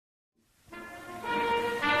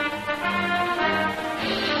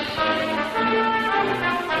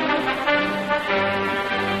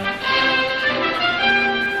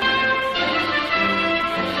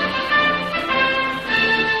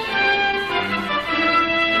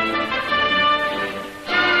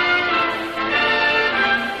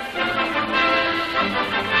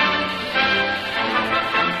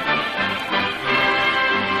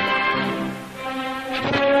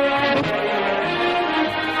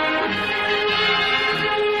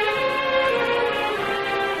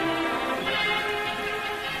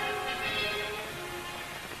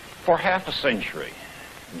For half a century,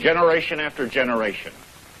 generation after generation,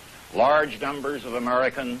 large numbers of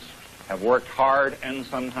Americans have worked hard and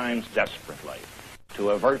sometimes desperately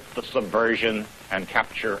to avert the subversion and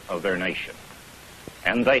capture of their nation.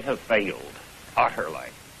 And they have failed utterly.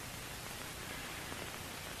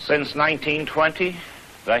 Since 1920,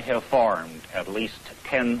 they have formed at least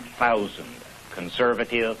 10,000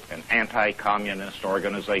 conservative and anti-communist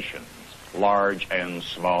organizations, large and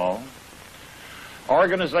small.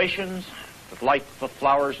 Organizations that, like the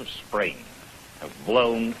flowers of spring, have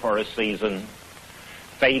blown for a season,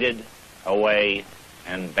 faded away,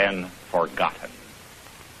 and been forgotten.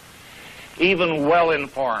 Even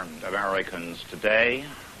well-informed Americans today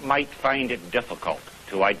might find it difficult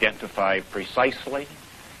to identify precisely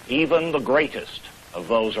even the greatest of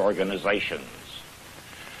those organizations.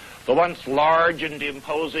 The once large and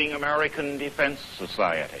imposing American Defense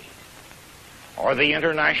Society, or the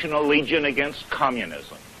International Legion Against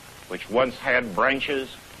Communism, which once had branches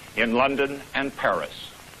in London and Paris,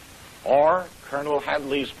 or Colonel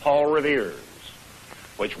Hadley's Paul Revere's,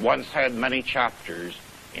 which once had many chapters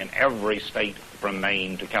in every state from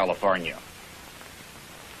Maine to California.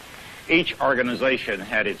 Each organization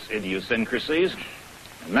had its idiosyncrasies,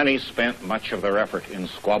 and many spent much of their effort in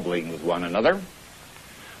squabbling with one another,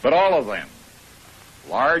 but all of them,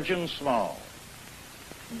 large and small,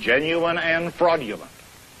 genuine and fraudulent,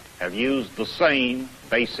 have used the same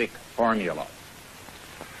basic formula.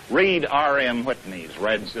 Read R.M. Whitney's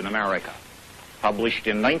Reds in America, published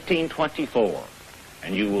in 1924,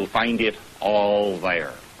 and you will find it all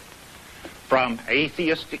there. From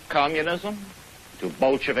atheistic communism to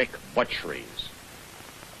Bolshevik butcheries.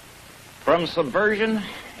 From subversion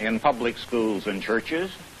in public schools and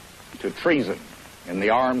churches to treason in the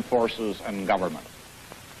armed forces and government.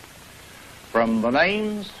 From the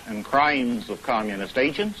names and crimes of communist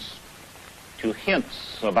agents to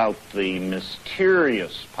hints about the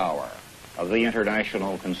mysterious power of the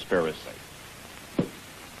international conspiracy.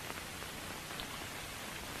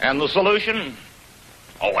 And the solution?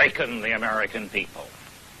 Awaken the American people.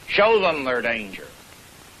 Show them their danger.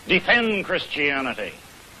 Defend Christianity.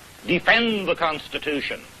 Defend the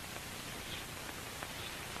Constitution.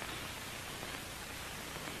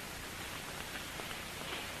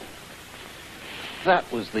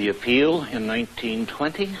 That was the appeal in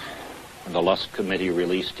 1920, when the Lusk Committee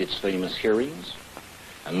released its famous hearings,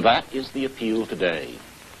 and that is the appeal today.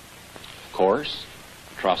 Of course,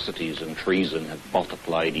 atrocities and treason have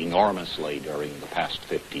multiplied enormously during the past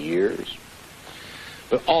 50 years,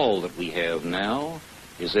 but all that we have now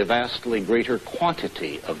is a vastly greater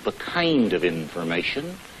quantity of the kind of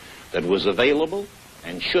information that was available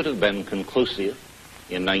and should have been conclusive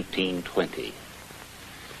in 1920.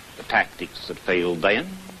 The tactics that failed then,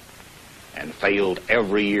 and failed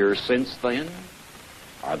every year since then,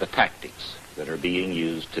 are the tactics that are being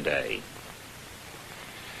used today.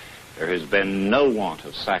 There has been no want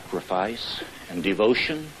of sacrifice and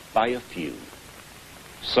devotion by a few.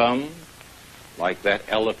 Some, like that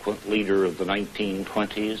eloquent leader of the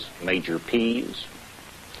 1920s, Major Pease,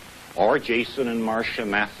 or Jason and Marcia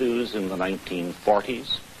Matthews in the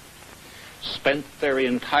 1940s, spent their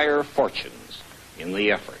entire fortunes in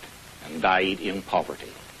the effort and died in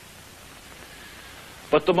poverty.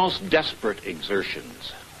 But the most desperate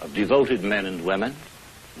exertions of devoted men and women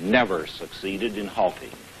never succeeded in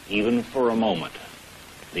halting, even for a moment,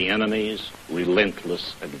 the enemy's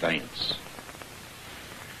relentless advance.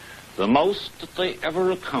 The most that they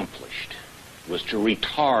ever accomplished was to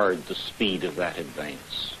retard the speed of that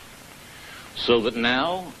advance, so that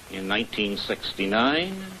now, in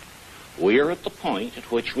 1969, we are at the point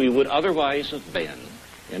at which we would otherwise have been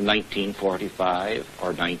in 1945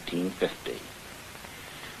 or 1950.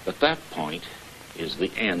 But that point is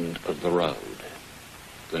the end of the road.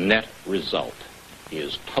 The net result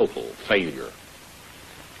is total failure.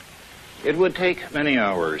 It would take many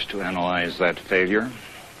hours to analyze that failure.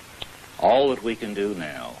 All that we can do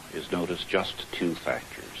now is notice just two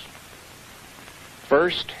factors.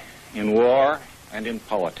 First, in war and in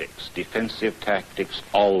politics, defensive tactics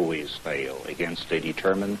always fail against a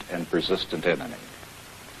determined and persistent enemy.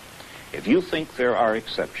 If you think there are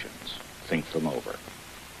exceptions, think them over.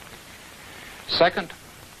 Second,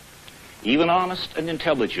 even honest and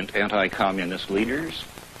intelligent anti-communist leaders,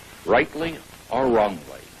 rightly or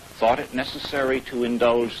wrongly, thought it necessary to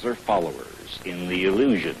indulge their followers in the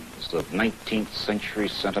illusions of 19th century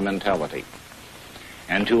sentimentality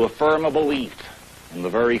and to affirm a belief in the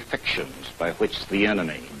very fictions by which the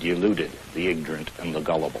enemy deluded the ignorant and the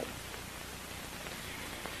gullible.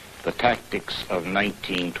 The tactics of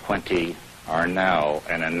 1920 are now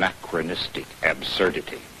an anachronistic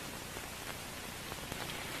absurdity.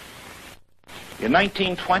 In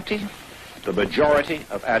 1920, the majority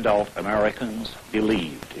of adult Americans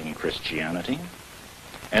believed in Christianity,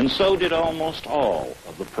 and so did almost all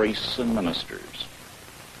of the priests and ministers.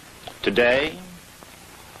 Today,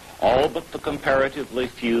 all but the comparatively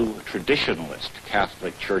few traditionalist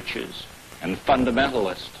Catholic churches and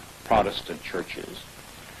fundamentalist Protestant churches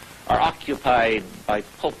are occupied by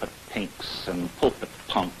pulpit pinks and pulpit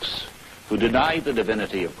punks who deny the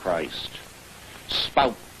divinity of Christ,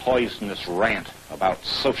 spout poisonous rant about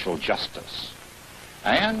social justice,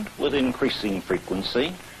 and, with increasing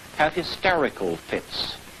frequency, have hysterical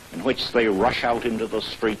fits in which they rush out into the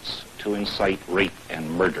streets to incite rape and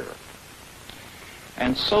murder.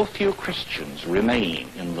 And so few Christians remain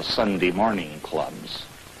in the Sunday morning clubs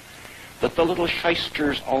that the little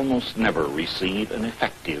shysters almost never receive an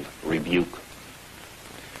effective rebuke.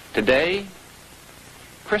 Today,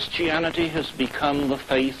 Christianity has become the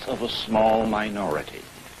faith of a small minority,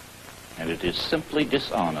 and it is simply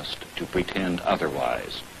dishonest to pretend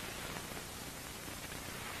otherwise.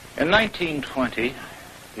 In 1920,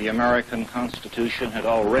 the American Constitution had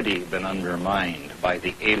already been undermined by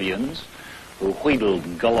the aliens who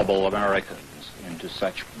wheedled gullible Americans into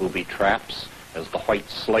such booby traps as the White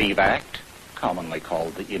Slave Act, commonly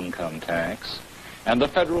called the income tax, and the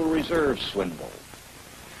Federal Reserve swindle.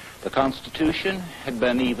 The Constitution had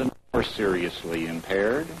been even more seriously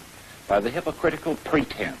impaired by the hypocritical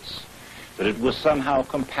pretense that it was somehow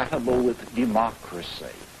compatible with democracy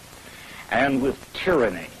and with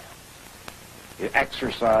tyranny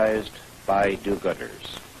exercised by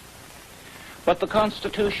do-gooders. But the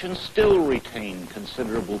Constitution still retained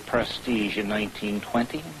considerable prestige in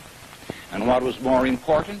 1920, and what was more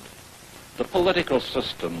important, the political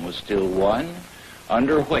system was still one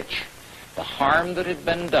under which the harm that had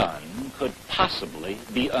been done could possibly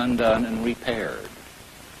be undone and repaired.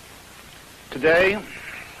 Today,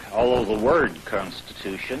 although the word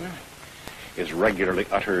Constitution is regularly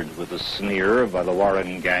uttered with a sneer by the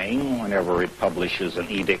Warren gang whenever it publishes an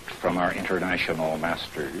edict from our international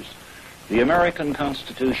masters, the American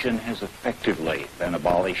Constitution has effectively been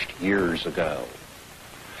abolished years ago.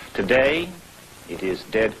 Today, it is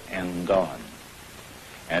dead and gone,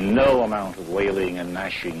 and no amount of wailing and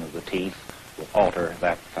gnashing of the teeth will alter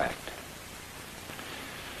that fact.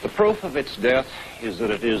 The proof of its death is that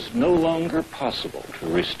it is no longer possible to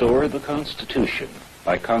restore the Constitution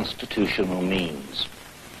by constitutional means.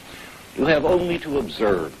 You have only to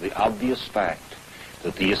observe the obvious fact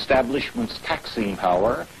that the establishment's taxing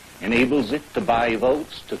power enables it to buy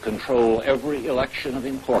votes to control every election of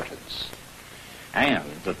importance, and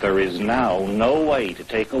that there is now no way to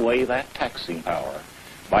take away that taxing power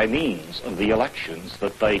by means of the elections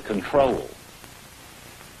that they control.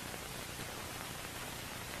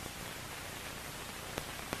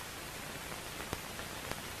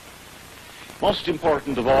 Most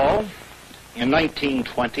important of all, in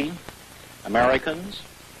 1920, Americans,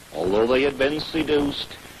 although they had been seduced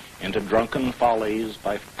into drunken follies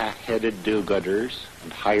by fat-headed do-gooders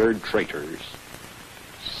and hired traitors,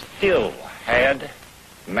 still had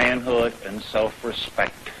manhood and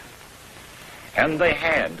self-respect. And they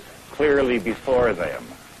had clearly before them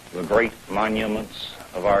the great monuments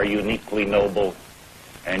of our uniquely noble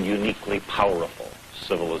and uniquely powerful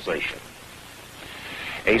civilization.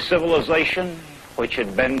 A civilization which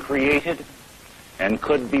had been created and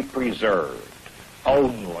could be preserved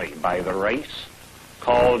only by the race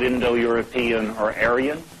called Indo-European or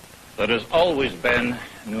Aryan that has always been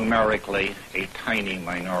numerically a tiny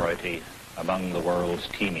minority among the world's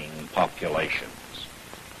teeming populations.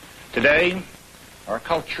 Today, our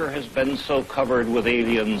culture has been so covered with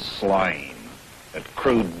alien slime that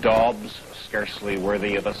crude daubs, scarcely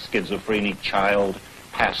worthy of a schizophrenic child,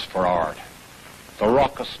 pass for art. The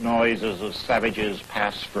raucous noises of savages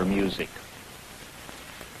pass for music.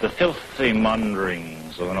 The filthy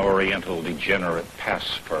maunderings of an Oriental degenerate pass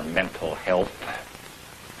for mental health.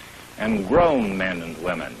 And grown men and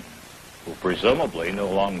women, who presumably no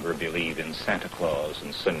longer believe in Santa Claus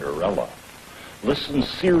and Cinderella, listen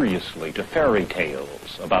seriously to fairy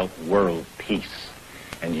tales about world peace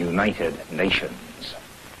and united nations.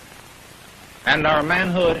 And our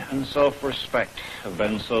manhood and self-respect have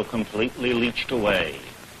been so completely leached away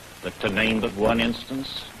that, to name but one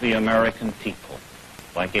instance, the American people,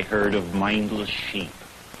 like a herd of mindless sheep,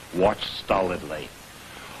 watch stolidly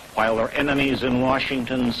while their enemies in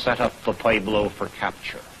Washington set up the Pueblo for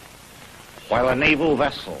capture, while a naval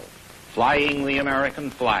vessel flying the American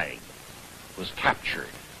flag was captured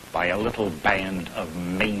by a little band of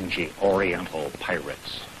mangy Oriental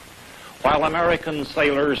pirates, while American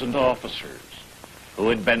sailors and officers who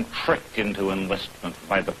had been tricked into enlistment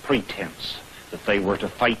by the pretense that they were to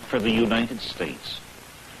fight for the United States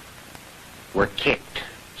were kicked,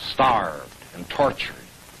 starved, and tortured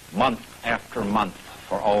month after month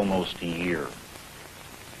for almost a year,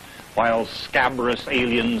 while scabrous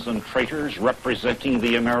aliens and traitors representing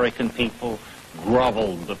the American people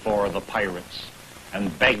groveled before the pirates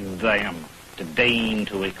and begged them to deign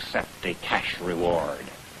to accept a cash reward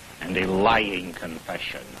and a lying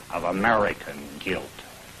confession of American guilt.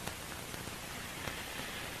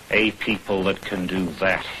 A people that can do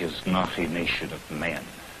that is not a nation of men.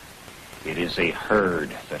 It is a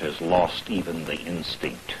herd that has lost even the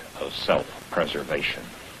instinct of self-preservation.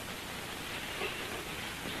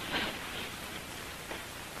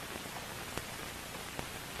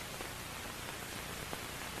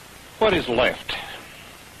 What is left?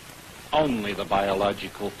 Only the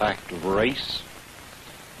biological fact of race,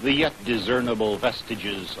 the yet discernible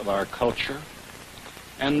vestiges of our culture,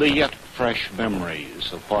 and the yet fresh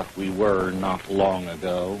memories of what we were not long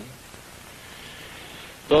ago.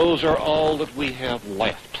 Those are all that we have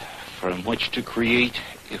left from which to create,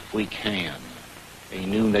 if we can, a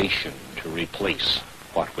new nation to replace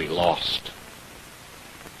what we lost.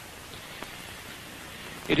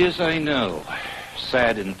 It is, I know,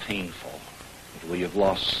 sad and painful that we have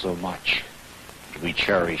lost so much that we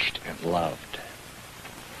cherished and loved.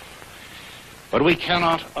 But we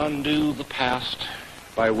cannot undo the past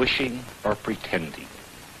by wishing or pretending.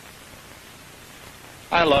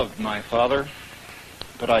 I loved my father,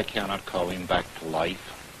 but I cannot call him back to life.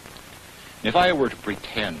 If I were to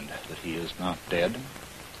pretend that he is not dead,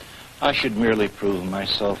 I should merely prove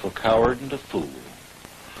myself a coward and a fool,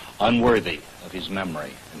 unworthy of his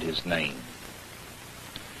memory and his name.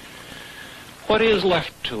 What is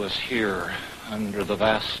left to us here under the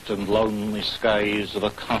vast and lonely skies of a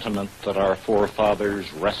continent that our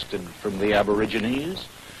forefathers wrested from the Aborigines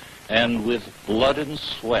and with blood and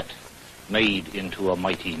sweat made into a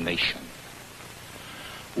mighty nation?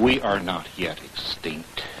 We are not yet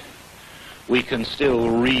extinct. We can still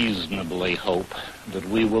reasonably hope that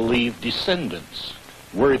we will leave descendants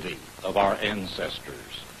worthy of our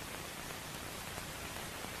ancestors.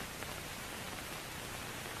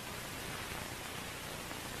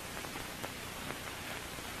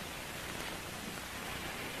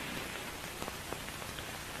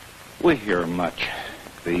 We hear much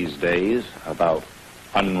these days about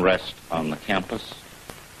unrest on the campus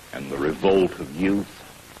and the revolt of youth.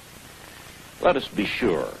 Let us be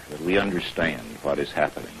sure that we understand what is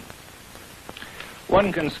happening.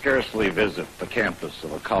 One can scarcely visit the campus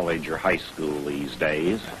of a college or high school these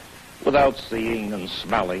days without seeing and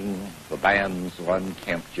smelling the bands of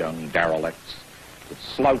unkempt young derelicts that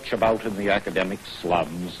slouch about in the academic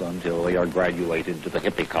slums until they are graduated to the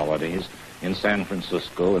hippie colonies in San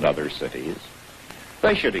Francisco and other cities.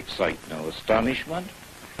 They should excite no astonishment.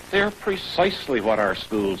 They are precisely what our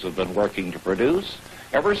schools have been working to produce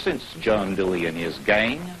ever since John Dewey and his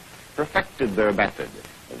gang perfected their method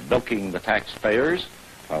of bilking the taxpayers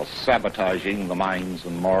while sabotaging the minds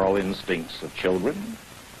and moral instincts of children.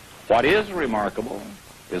 What is remarkable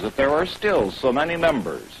is that there are still so many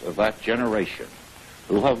members of that generation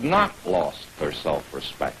who have not lost their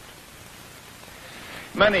self-respect.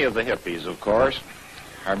 Many of the hippies, of course,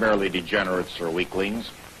 are merely degenerates or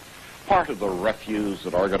weaklings, part of the refuse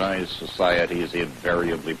that organized societies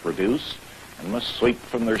invariably produce and must sweep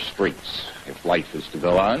from their streets if life is to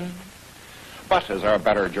go on. But as our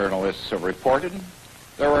better journalists have reported,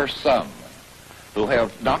 there are some who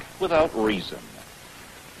have, not without reason,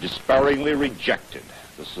 despairingly rejected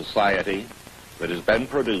the society that has been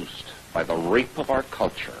produced by the rape of our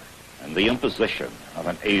culture and the imposition of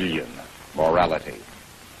an alien morality.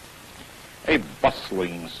 A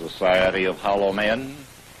bustling society of hollow men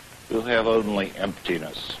who have only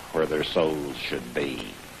emptiness where their souls should be.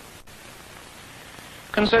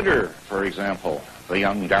 Consider, for example, the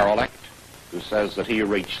young derelict who says that he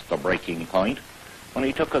reached the breaking point when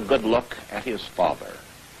he took a good look at his father,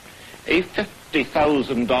 a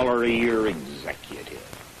 $50,000 a year executive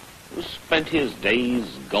who spent his days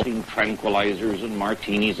gulping tranquilizers and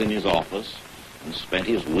martinis in his office and spent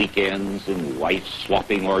his weekends in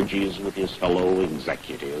wife-swapping orgies with his fellow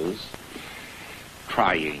executives,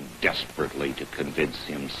 trying desperately to convince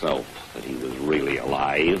himself that he was really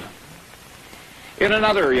alive. In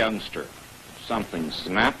another youngster, something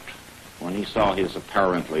snapped when he saw his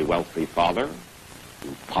apparently wealthy father,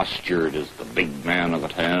 who postured as the big man of the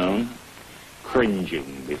town,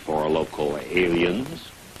 cringing before local aliens.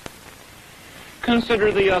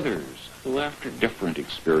 Consider the others who, after different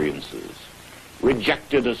experiences,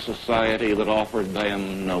 rejected a society that offered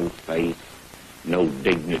them no faith, no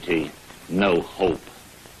dignity, no hope.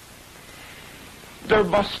 There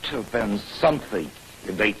must have been something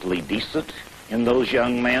innately decent in those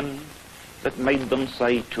young men that made them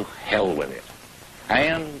say, to hell with it,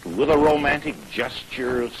 and with a romantic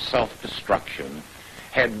gesture of self-destruction,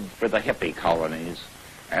 head for the hippie colonies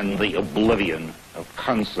and the oblivion of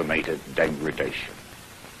consummated degradation.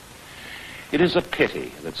 It is a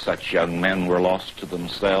pity that such young men were lost to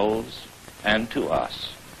themselves and to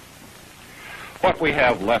us. What we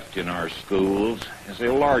have left in our schools is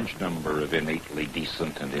a large number of innately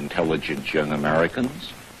decent and intelligent young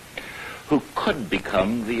Americans who could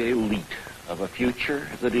become the elite of a future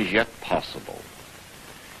that is yet possible.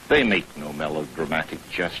 They make no melodramatic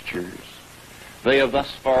gestures. They have thus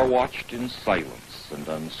far watched in silence and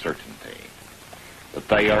uncertainty, but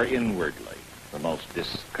they are inwardly the most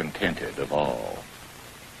discontented of all.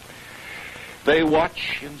 They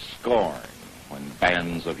watch in scorn when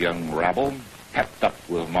bands of young rabble, hepped up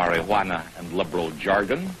with marijuana and liberal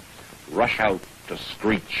jargon, rush out to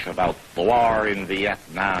screech about the war in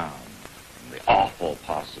Vietnam and the awful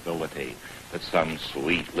possibility that some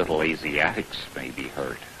sweet little Asiatics may be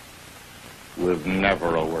hurt, with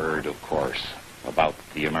never a word, of course, about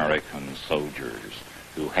the American soldiers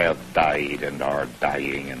who have died and are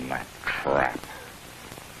dying in that trap.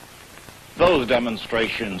 Those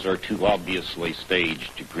demonstrations are too obviously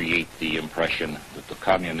staged to create the impression that the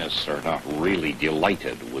communists are not really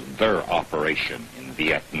delighted with their operation in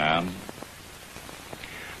Vietnam.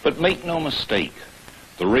 But make no mistake,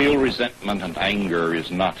 the real resentment and anger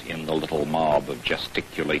is not in the little mob of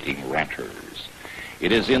gesticulating ranters.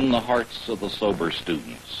 It is in the hearts of the sober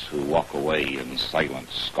students who walk away in silent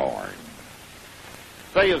scorn.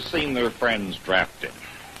 They have seen their friends drafted,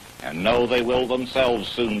 and know they will themselves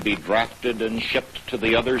soon be drafted and shipped to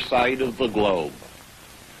the other side of the globe,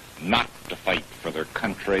 not to fight for their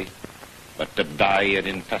country, but to die in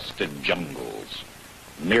infested jungles,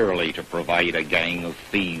 merely to provide a gang of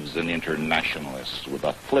thieves and internationalists with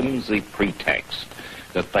a flimsy pretext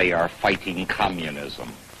that they are fighting communism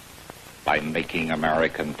by making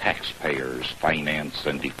American taxpayers finance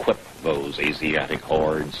and equip those Asiatic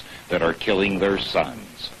hordes that are killing their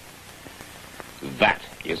sons. That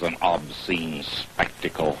is an obscene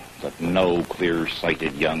spectacle that no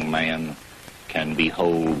clear-sighted young man can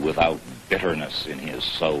behold without bitterness in his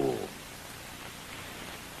soul.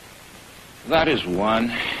 That is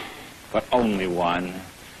one, but only one,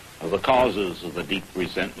 of the causes of the deep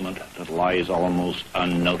resentment that lies almost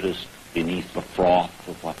unnoticed beneath the froth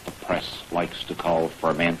of what the press likes to call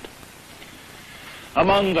ferment.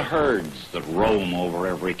 Among the herds that roam over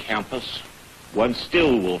every campus, one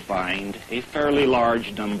still will find a fairly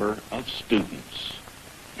large number of students,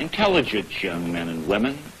 intelligent young men and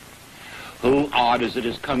women, who, odd as it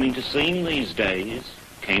is coming to seem these days,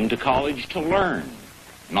 came to college to learn,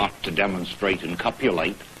 not to demonstrate and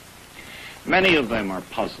copulate. Many of them are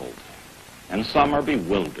puzzled, and some are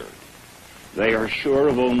bewildered. They are sure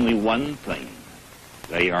of only one thing: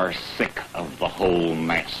 they are sick of the whole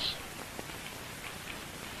mess.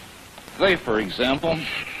 They, for example,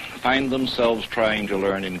 find themselves trying to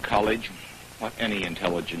learn in college what any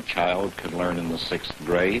intelligent child can learn in the 6th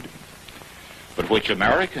grade, but which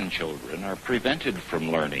American children are prevented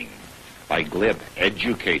from learning by glib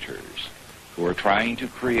educators who are trying to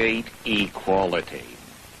create equality.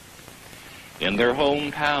 In their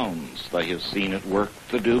hometowns, they have seen at work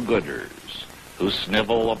the do-gooders who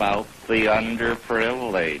snivel about the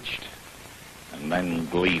underprivileged and then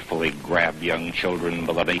gleefully grab young children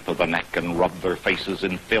by the nape of the neck and rub their faces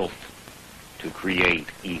in filth to create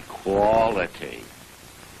equality.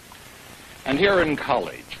 And here in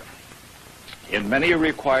college, in many a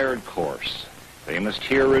required course, they must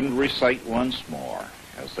hear and recite once more,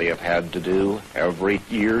 as they have had to do every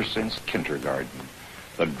year since kindergarten,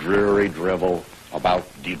 the dreary drivel about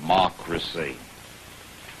democracy,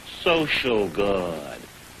 social good,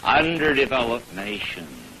 underdeveloped nations,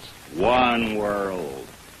 one world,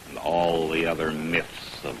 and all the other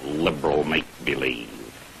myths of liberal make-believe.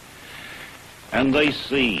 And they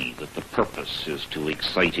see that the purpose is to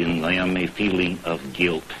excite in them a feeling of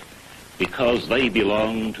guilt, because they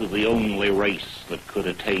belong to the only race that could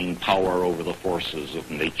attain power over the forces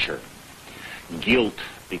of nature. Guilt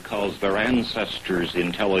because their ancestors'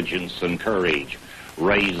 intelligence and courage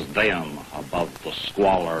raised them above the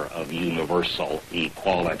squalor of universal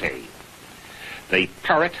equality. They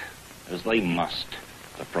parrot, as they must,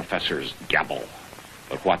 the professor's gabble,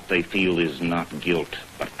 but what they feel is not guilt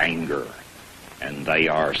but anger, and they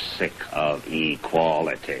are sick of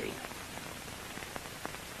equality.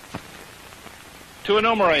 To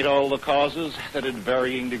enumerate all the causes that at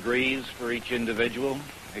varying degrees for each individual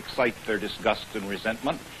excite their disgust and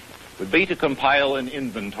resentment would be to compile an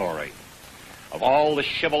inventory of all the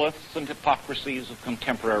shibboleths and hypocrisies of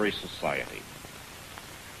contemporary society.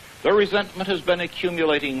 Their resentment has been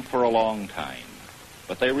accumulating for a long time,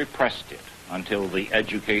 but they repressed it until the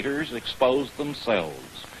educators exposed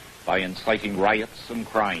themselves by inciting riots and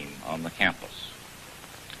crime on the campus.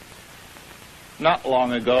 Not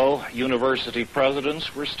long ago, university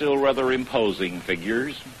presidents were still rather imposing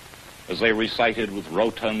figures as they recited with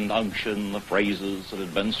rotund unction the phrases that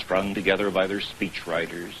had been strung together by their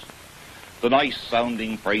speechwriters, the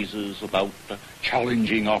nice-sounding phrases about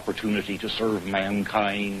challenging opportunity to serve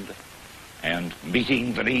mankind and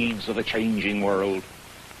meeting the needs of a changing world.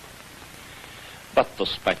 But the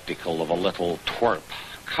spectacle of a little twerp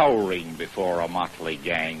cowering before a motley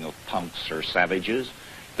gang of punks or savages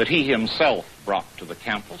that he himself brought to the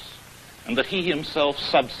campus and that he himself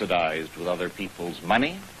subsidized with other people's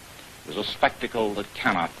money is a spectacle that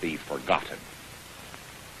cannot be forgotten.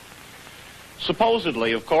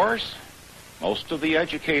 Supposedly, of course, most of the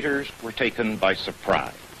educators were taken by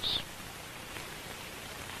surprise.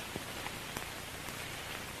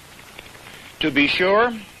 To be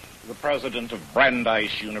sure, the president of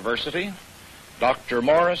Brandeis University, Dr.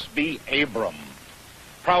 Morris B. Abram,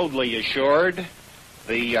 proudly assured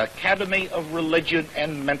the Academy of Religion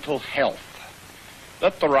and Mental Health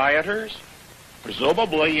that the rioters,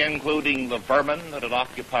 presumably including the vermin that had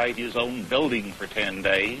occupied his own building for 10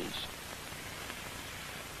 days,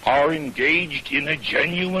 are engaged in a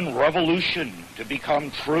genuine revolution to become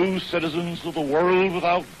true citizens of the world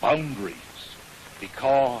without boundaries,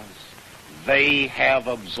 because they have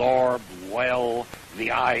absorbed well the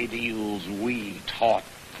ideals we taught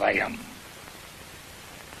them.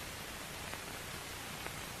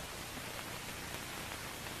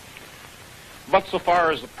 But so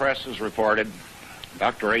far as the press has reported,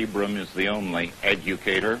 Dr. Abram is the only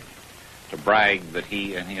educator to brag that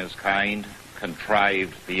he and his kind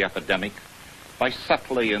contrived the epidemic by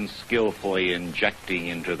subtly and skillfully injecting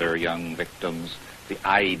into their young victims the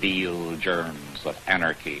ideal germs of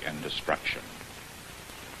anarchy and destruction.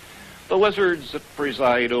 The wizards that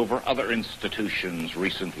preside over other institutions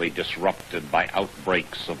recently disrupted by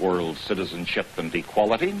outbreaks of world citizenship and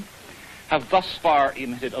equality have thus far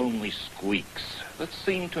emitted only squeaks that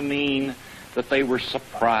seem to mean that they were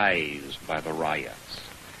surprised by the riots,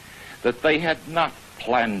 that they had not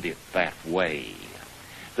planned it that way,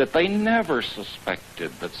 that they never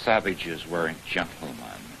suspected that savages weren't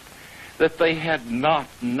gentlemen, that they had not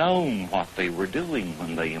known what they were doing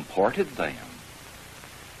when they imported them.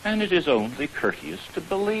 And it is only courteous to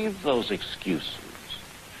believe those excuses.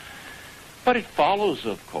 But it follows,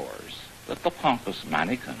 of course, that the pompous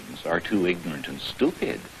mannequins are too ignorant and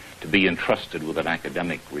stupid to be entrusted with an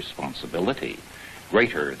academic responsibility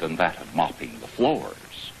greater than that of mopping the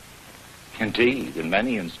floors. Indeed, in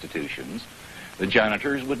many institutions, the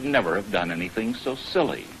janitors would never have done anything so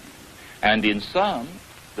silly. And in some,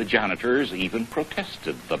 the janitors even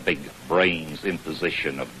protested the big brains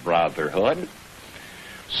imposition of brotherhood.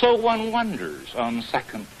 So one wonders, on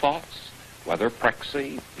second thoughts, whether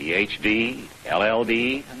Prexy, PhD,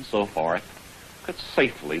 LLD, and so forth could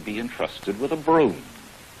safely be entrusted with a broom.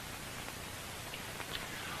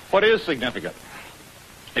 What is significant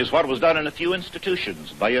is what was done in a few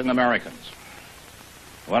institutions by young Americans.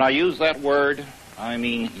 When I use that word, I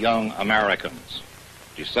mean young Americans,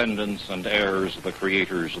 descendants and heirs of the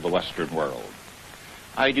creators of the Western world.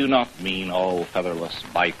 I do not mean all featherless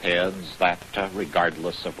bipeds that,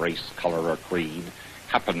 regardless of race, color, or creed,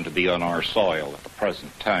 happen to be on our soil at the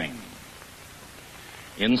present time.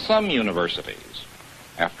 In some universities,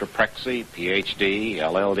 after Prexy, PhD,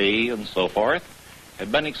 LLD, and so forth,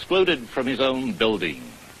 had been excluded from his own building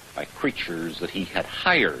by creatures that he had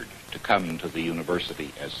hired to come to the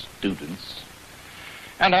university as students,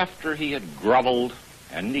 and after he had groveled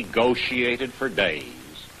and negotiated for days,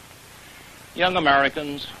 young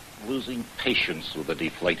Americans, losing patience with the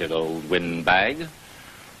deflated old windbag,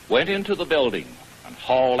 went into the building and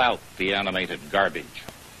hauled out the animated garbage.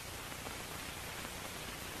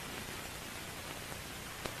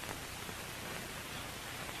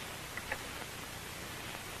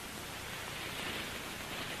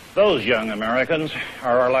 Those young Americans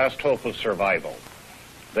are our last hope of survival.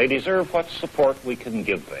 They deserve what support we can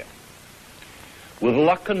give them. With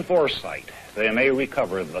luck and foresight, they may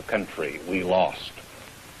recover the country we lost.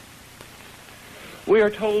 We are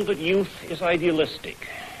told that youth is idealistic.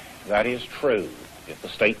 That is true if the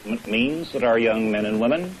statement means that our young men and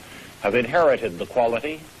women have inherited the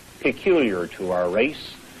quality peculiar to our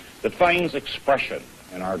race that finds expression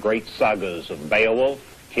in our great sagas of Beowulf,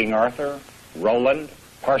 King Arthur, Roland,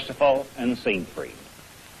 Parsifal, and Siegfried.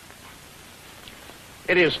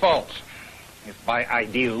 It is false if by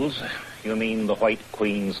ideals you mean the White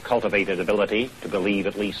Queen's cultivated ability to believe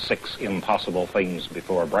at least 6 impossible things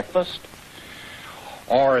before breakfast,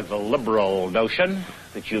 or the liberal notion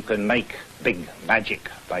that you can make big magic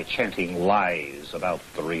by chanting lies about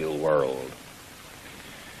the real world.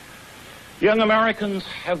 Young Americans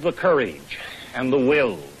have the courage and the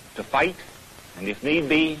will to fight, and if need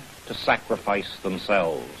be, to sacrifice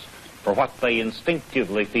themselves for what they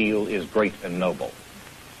instinctively feel is great and noble.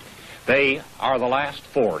 They are the last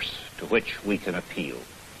force to which we can appeal.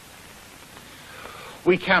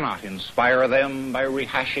 We cannot inspire them by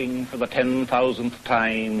rehashing for the 10,000th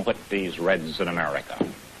time Whitby's Reds in America.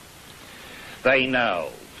 They know,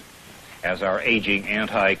 as our aging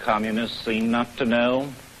anti-communists seem not to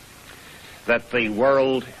know, that the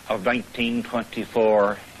world of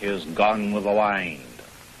 1924 is gone with the wind.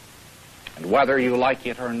 And whether you like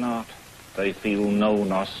it or not, they feel no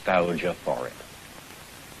nostalgia for it.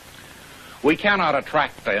 We cannot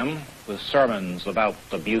attract them with sermons about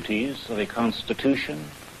the beauties of a Constitution,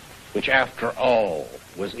 which after all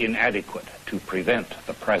was inadequate to prevent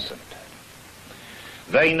the present.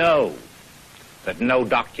 They know that no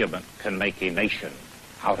document can make a nation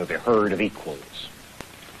out of a herd of equals.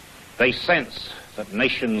 They sense that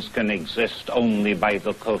nations can exist only by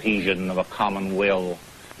the cohesion of a common will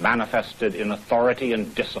manifested in authority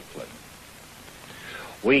and discipline.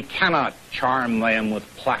 We cannot charm them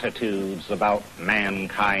with platitudes about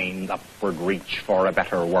mankind's upward reach for a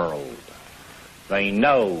better world. They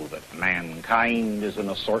know that mankind is an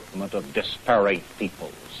assortment of disparate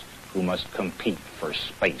peoples who must compete for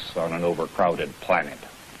space on an overcrowded planet.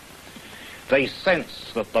 They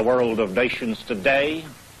sense that the world of nations today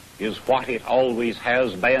is what it always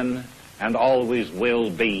has been and always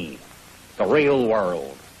will be, the real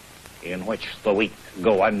world in which the weak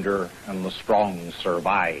go under and the strong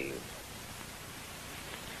survive.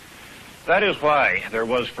 That is why there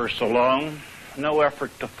was for so long no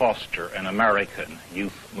effort to foster an American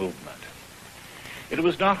youth movement. It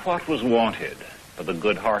was not what was wanted by the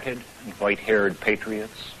good-hearted and white-haired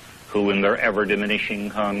patriots who, in their ever-diminishing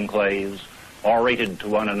conclaves, orated to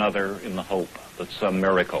one another in the hope that some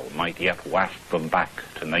miracle might yet waft them back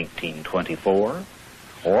to 1924,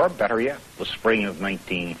 or, better yet, the spring of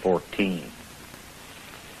 1914.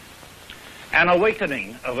 An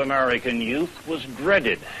awakening of American youth was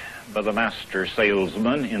dreaded by the master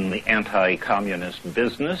salesmen in the anti-communist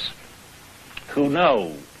business, who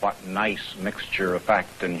know what nice mixture of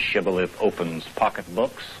fact and shibboleth opens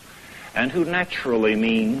pocketbooks, and who naturally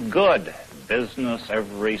mean good business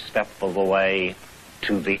every step of the way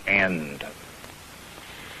to the end.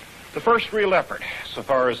 The first real effort, so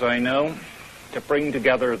far as I know, to bring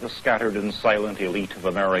together the scattered and silent elite of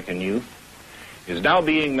American youth is now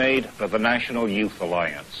being made by the National Youth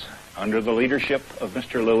Alliance under the leadership of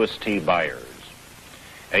Mr. Louis T. Byers,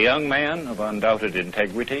 a young man of undoubted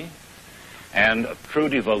integrity and of true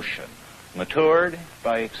devotion, matured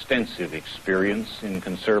by extensive experience in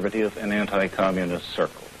conservative and anti-communist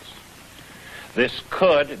circles. This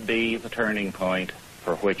could be the turning point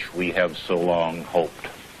for which we have so long hoped.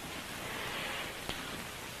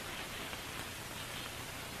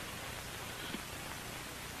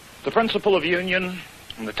 The principle of union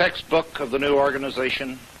in the textbook of the new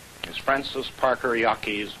organization is Francis Parker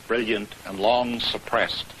Yockey's brilliant and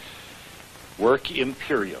long-suppressed work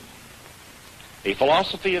Imperium, a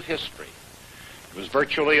philosophy of history. It was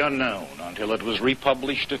virtually unknown until it was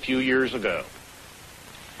republished a few years ago.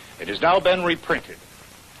 It has now been reprinted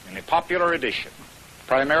in a popular edition,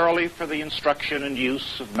 primarily for the instruction and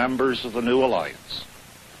use of members of the new alliance.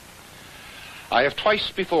 I have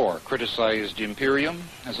twice before criticized Imperium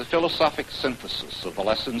as a philosophic synthesis of the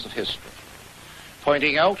lessons of history,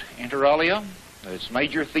 pointing out, inter alia, that its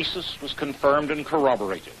major thesis was confirmed and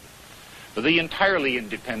corroborated by the entirely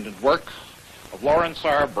independent work of Lawrence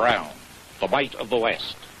R. Brown, The Might of the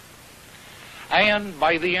West, and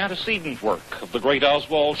by the antecedent work of the great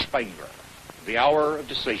Oswald Spengler, The Hour of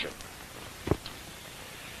Decision.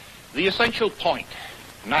 The essential point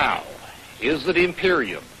now is that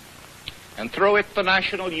Imperium, and through it the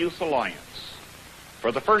National Youth Alliance,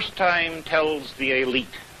 for the first time tells the elite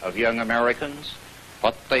of young Americans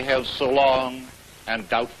what they have so long and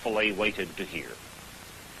doubtfully waited to hear.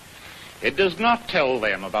 It does not tell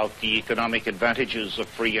them about the economic advantages of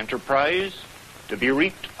free enterprise to be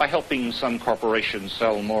reaped by helping some corporations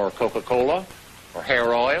sell more Coca-Cola or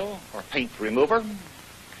hair oil or paint remover,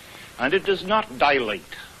 and it does not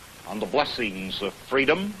dilate on the blessings of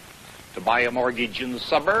freedom to buy a mortgage in the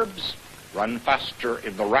suburbs, run faster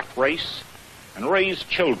in the rat race, and raise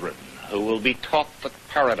children who will be taught that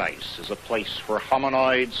paradise is a place where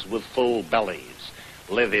hominoids with full bellies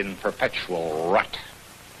live in perpetual rut.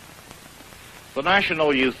 The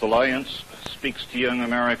National Youth Alliance speaks to young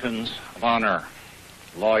Americans of honor,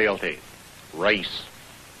 loyalty, race,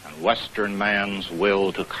 and Western man's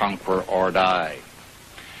will to conquer or die.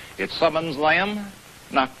 It summons them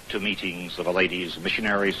not to meetings of a ladies'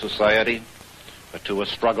 missionary society, but to a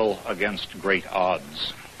struggle against great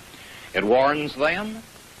odds. It warns them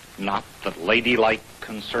not that ladylike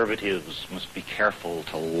conservatives must be careful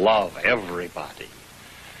to love everybody,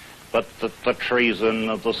 but that the treason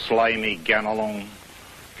of the slimy Ganelon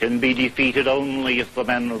can be defeated only if the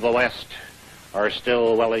men of the West are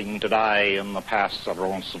still willing to die in the pass of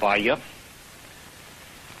Roncesvalles.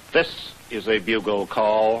 This is a bugle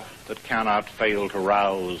call that cannot fail to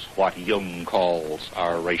rouse what Jung calls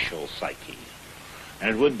our racial psyche. And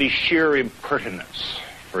it would be sheer impertinence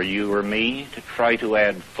for you or me to try to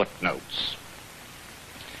add footnotes.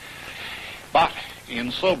 But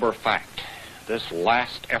in sober fact, this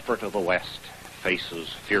last effort of the West faces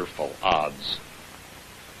fearful odds.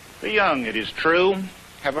 The young, it is true,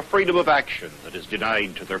 have a freedom of action that is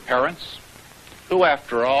denied to their parents, who,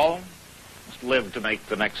 after all, must live to make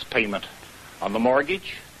the next payment on the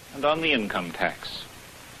mortgage and on the income tax.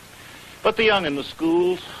 But the young in the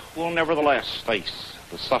schools will nevertheless face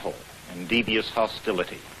the subtle and devious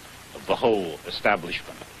hostility of the whole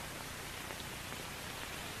establishment.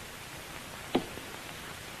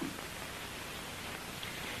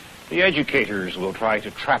 The educators will try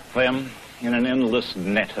to trap them in an endless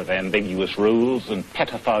net of ambiguous rules and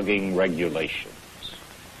pettifogging regulations.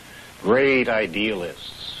 Great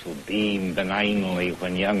idealists who beam benignly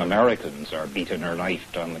when young Americans are beaten or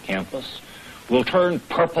knifed on the campus will turn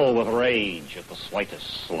purple with rage at the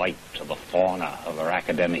slightest slight to the fauna of their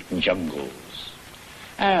academic jungles.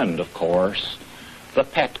 And, of course, the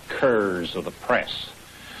pet curs of the press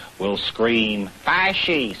will scream,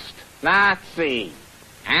 fascist, Nazi,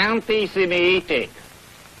 anti-Semitic,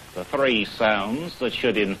 the three sounds that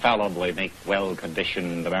should infallibly make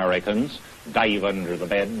well-conditioned Americans dive under the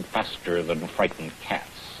bed faster than frightened cats.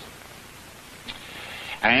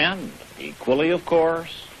 And, equally, of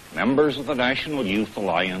course, members of the National Youth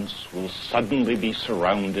Alliance will suddenly be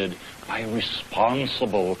surrounded by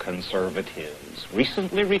responsible conservatives,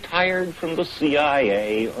 recently retired from the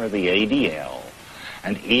CIA or the ADL,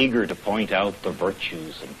 and eager to point out the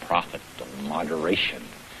virtues and profit of moderation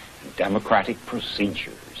and democratic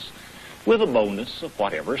procedures, with a bonus of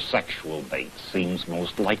whatever sexual bait seems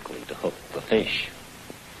most likely to hook the fish.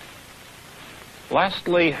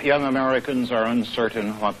 Lastly, young Americans are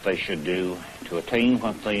uncertain what they should do to attain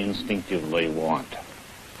what they instinctively want.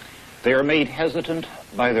 They are made hesitant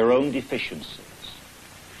by their own deficiencies.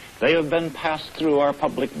 They have been passed through our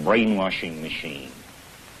public brainwashing machine,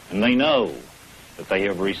 and they know that they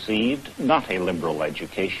have received not a liberal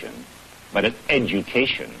education, but an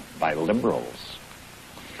education by liberals.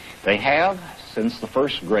 They have, since the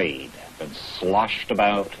first grade, been sloshed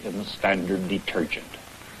about in the standard detergent,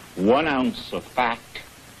 1 ounce of fact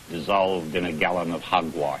dissolved in a gallon of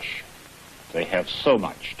hogwash. They have so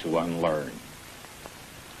much to unlearn.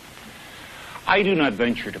 I do not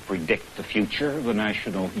venture to predict the future of the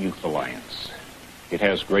National Youth Alliance. It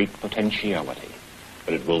has great potentiality,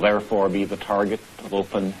 but it will therefore be the target of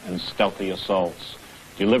open and stealthy assaults,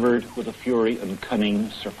 delivered with a fury and cunning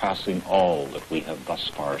surpassing all that we have thus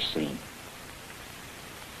far seen.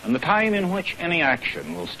 And the time in which any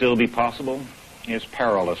action will still be possible is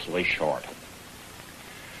perilously short.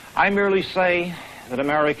 I merely say that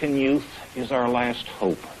American youth is our last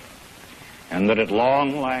hope, and that at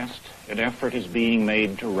long last an effort is being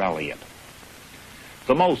made to rally it.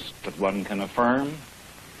 The most that one can affirm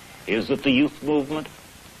is that the youth movement,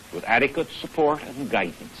 with adequate support and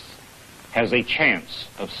guidance, has a chance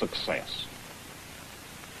of success.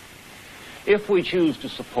 If we choose to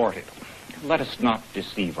support it, let us not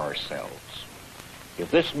deceive ourselves. If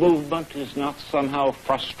this movement is not somehow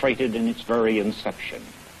frustrated in its very inception,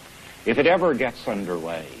 if it ever gets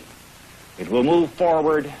underway, it will move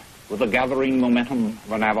forward with the gathering momentum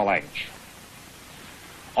of an avalanche.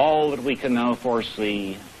 All that we can now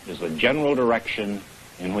foresee is the general direction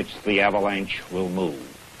in which the avalanche will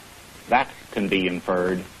move. That can be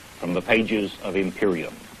inferred from the pages of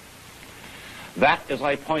Imperium. That, as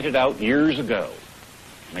I pointed out years ago,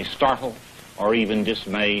 may startle or even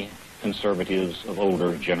dismay conservatives of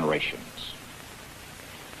older generations.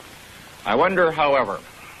 I wonder, however,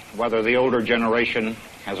 whether the older generation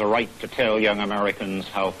has a right to tell young Americans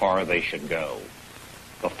how far they should go.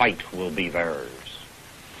 The fight will be theirs.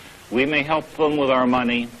 We may help them with our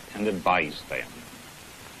money and advise them.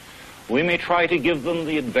 We may try to give them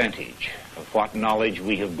the advantage of what knowledge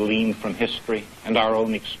we have gleaned from history and our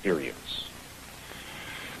own experience.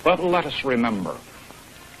 But let us remember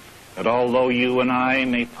that although you and I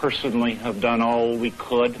may personally have done all we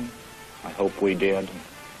could, I hope we did,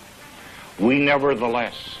 we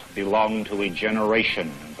nevertheless belong to a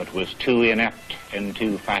generation that was too inept and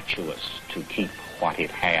too fatuous to keep what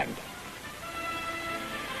it had.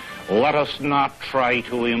 Let us not try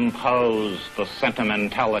to impose the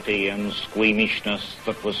sentimentality and squeamishness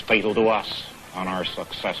that was fatal to us on our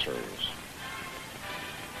successors.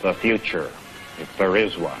 The future, if there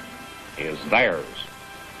is one, is theirs